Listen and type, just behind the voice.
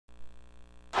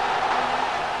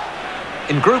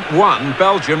In Group 1,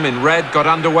 Belgium in red got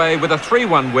underway with a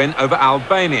 3-1 win over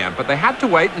Albania, but they had to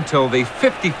wait until the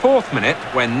 54th minute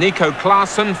when Nico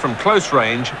Klaassen from close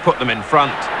range put them in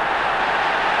front.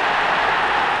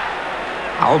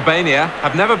 Albania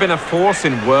have never been a force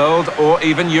in world or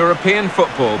even European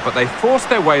football, but they forced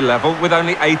their way level with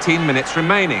only 18 minutes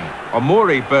remaining.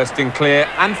 Omori bursting clear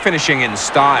and finishing in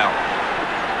style.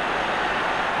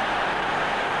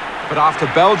 But after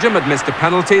Belgium had missed a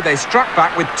penalty, they struck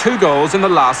back with 2 goals in the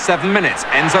last 7 minutes.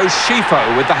 Enzo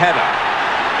Scifo with the header.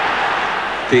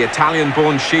 The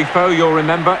Italian-born Scifo, you'll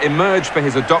remember, emerged for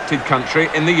his adopted country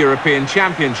in the European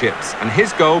Championships, and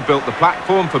his goal built the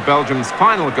platform for Belgium's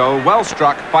final goal, well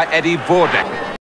struck by Eddie Voordek.